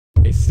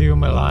Is the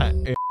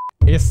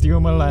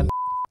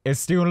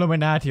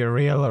Illuminati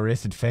real or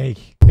is it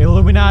fake?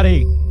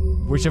 Illuminati,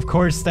 which of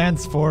course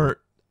stands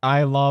for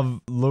I love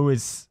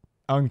Louis,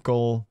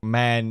 uncle,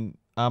 man,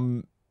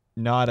 I'm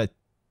not a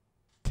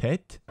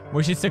tit?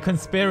 Which is a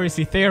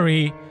conspiracy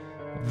theory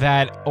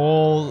that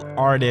all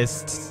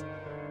artists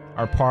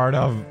are part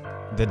of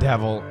the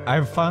devil.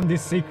 I've found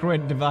this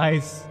secret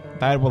device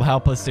that will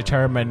help us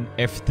determine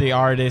if the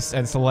artist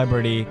and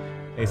celebrity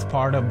is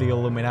part of the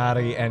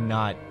Illuminati and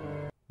not.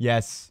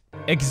 Yes.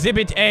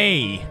 Exhibit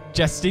A,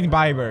 Justin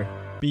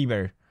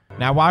Bieber.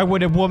 Now, why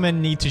would a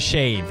woman need to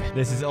shave?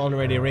 This is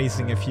already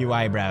raising a few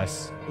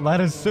eyebrows.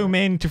 Let us zoom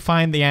in to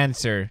find the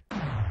answer.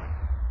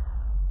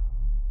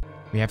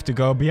 We have to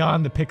go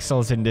beyond the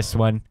pixels in this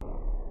one.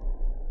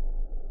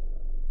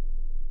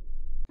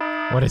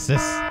 What is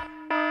this?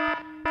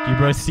 Do you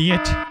bros see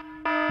it?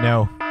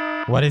 No.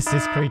 What is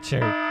this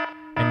creature?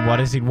 And what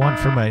does it want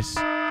from us?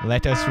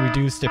 Let us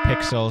reduce the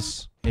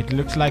pixels. It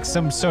looks like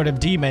some sort of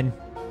demon.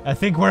 I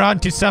think we're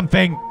onto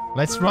something.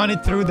 Let's run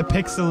it through the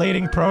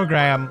pixelating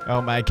program. Oh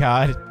my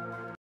god.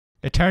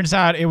 It turns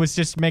out it was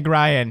just Meg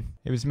Ryan.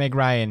 It was Meg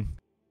Ryan.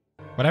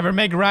 Whatever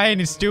Meg Ryan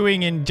is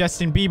doing in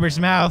Justin Bieber's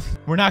mouth,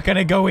 we're not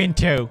gonna go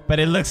into. But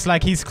it looks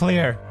like he's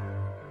clear.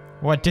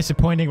 What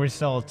disappointing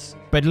results.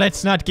 But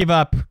let's not give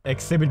up.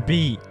 Exhibit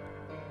B.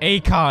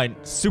 Akon.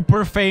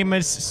 Super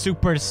famous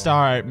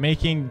superstar.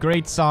 Making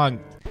great songs.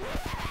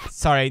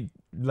 Sorry.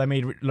 Let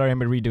me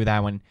redo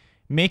that one.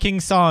 Making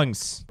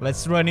songs.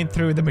 Let's run it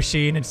through the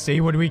machine and see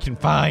what we can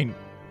find.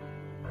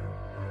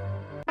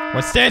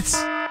 What's this?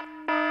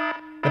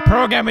 The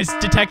program is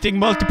detecting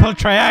multiple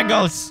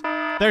triangles.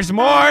 There's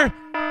more?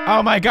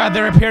 Oh my god,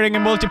 they're appearing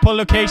in multiple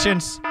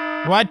locations.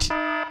 What?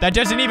 That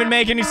doesn't even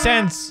make any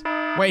sense.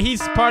 Wait,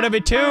 he's part of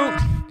it too?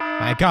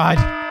 My god.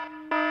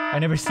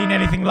 I've never seen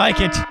anything like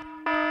it.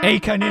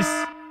 Akon is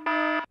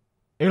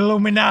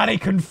Illuminati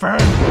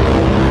confirmed.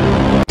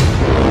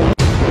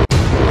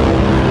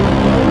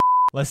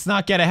 Let's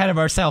not get ahead of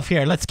ourselves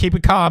here. Let's keep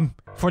it calm.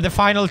 For the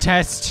final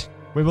test,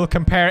 we will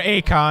compare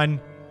Akon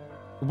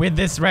with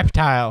this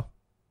reptile.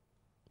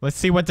 Let's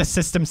see what the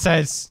system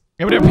says.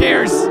 It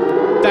appears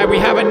that we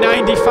have a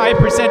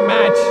 95%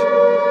 match.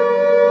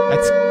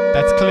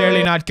 That's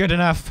clearly not good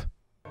enough.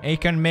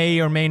 Akon may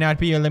or may not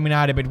be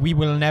Illuminati, but we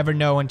will never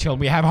know until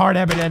we have hard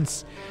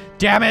evidence.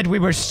 Damn it, we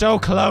were so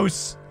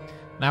close.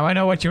 Now I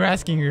know what you're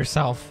asking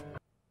yourself.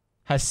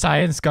 Has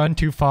science gone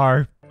too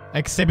far?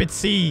 Exhibit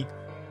C.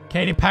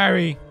 Katy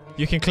Perry,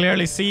 you can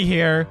clearly see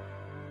here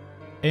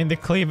in the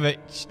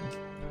cleavage.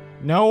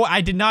 No,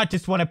 I did not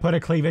just want to put a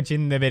cleavage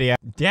in the video.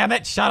 Damn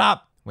it, shut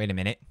up. Wait a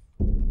minute.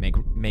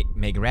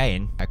 Meg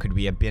Ryan, how could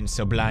we have been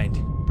so blind?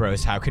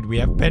 Bros, how could we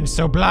have been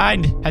so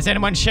blind? Has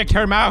anyone checked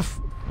her mouth?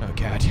 Oh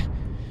god.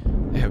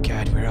 Oh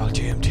god, we're all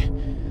doomed.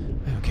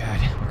 Oh god,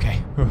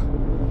 okay.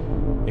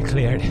 Whew. It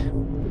cleared.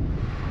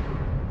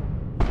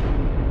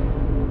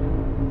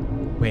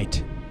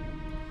 Wait.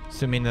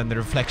 Zoom in on the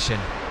reflection.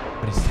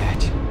 What is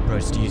that?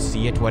 Bros, do you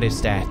see it? What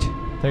is that?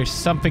 There's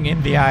something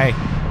in the eye.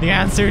 The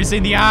answer is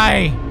in the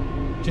eye!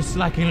 Just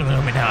like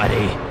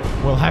Illuminati.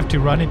 We'll have to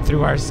run it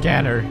through our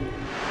scanner.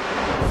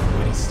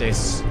 What is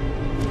this?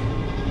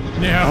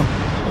 No!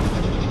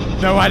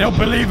 No, I don't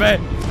believe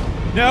it!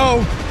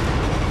 No!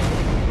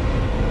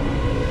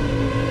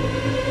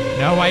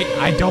 No,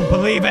 I don't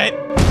believe it!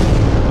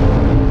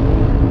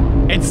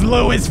 It's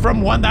Louis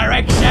from One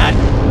Direction!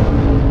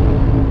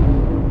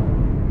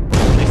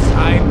 This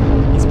time,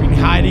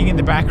 hiding in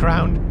the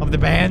background of the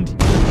band.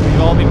 We've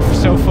all been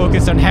so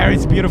focused on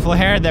Harry's beautiful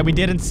hair that we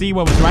didn't see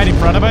what was right in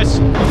front of us.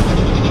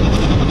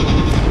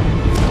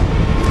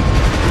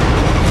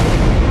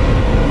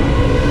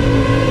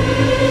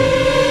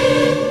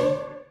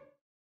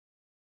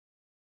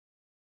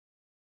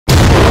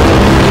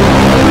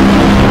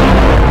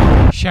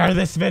 Share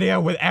this video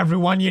with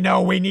everyone you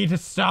know. We need to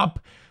stop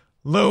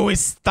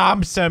Louis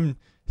Thompson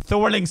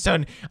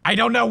Thorlingson. I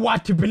don't know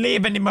what to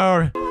believe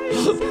anymore.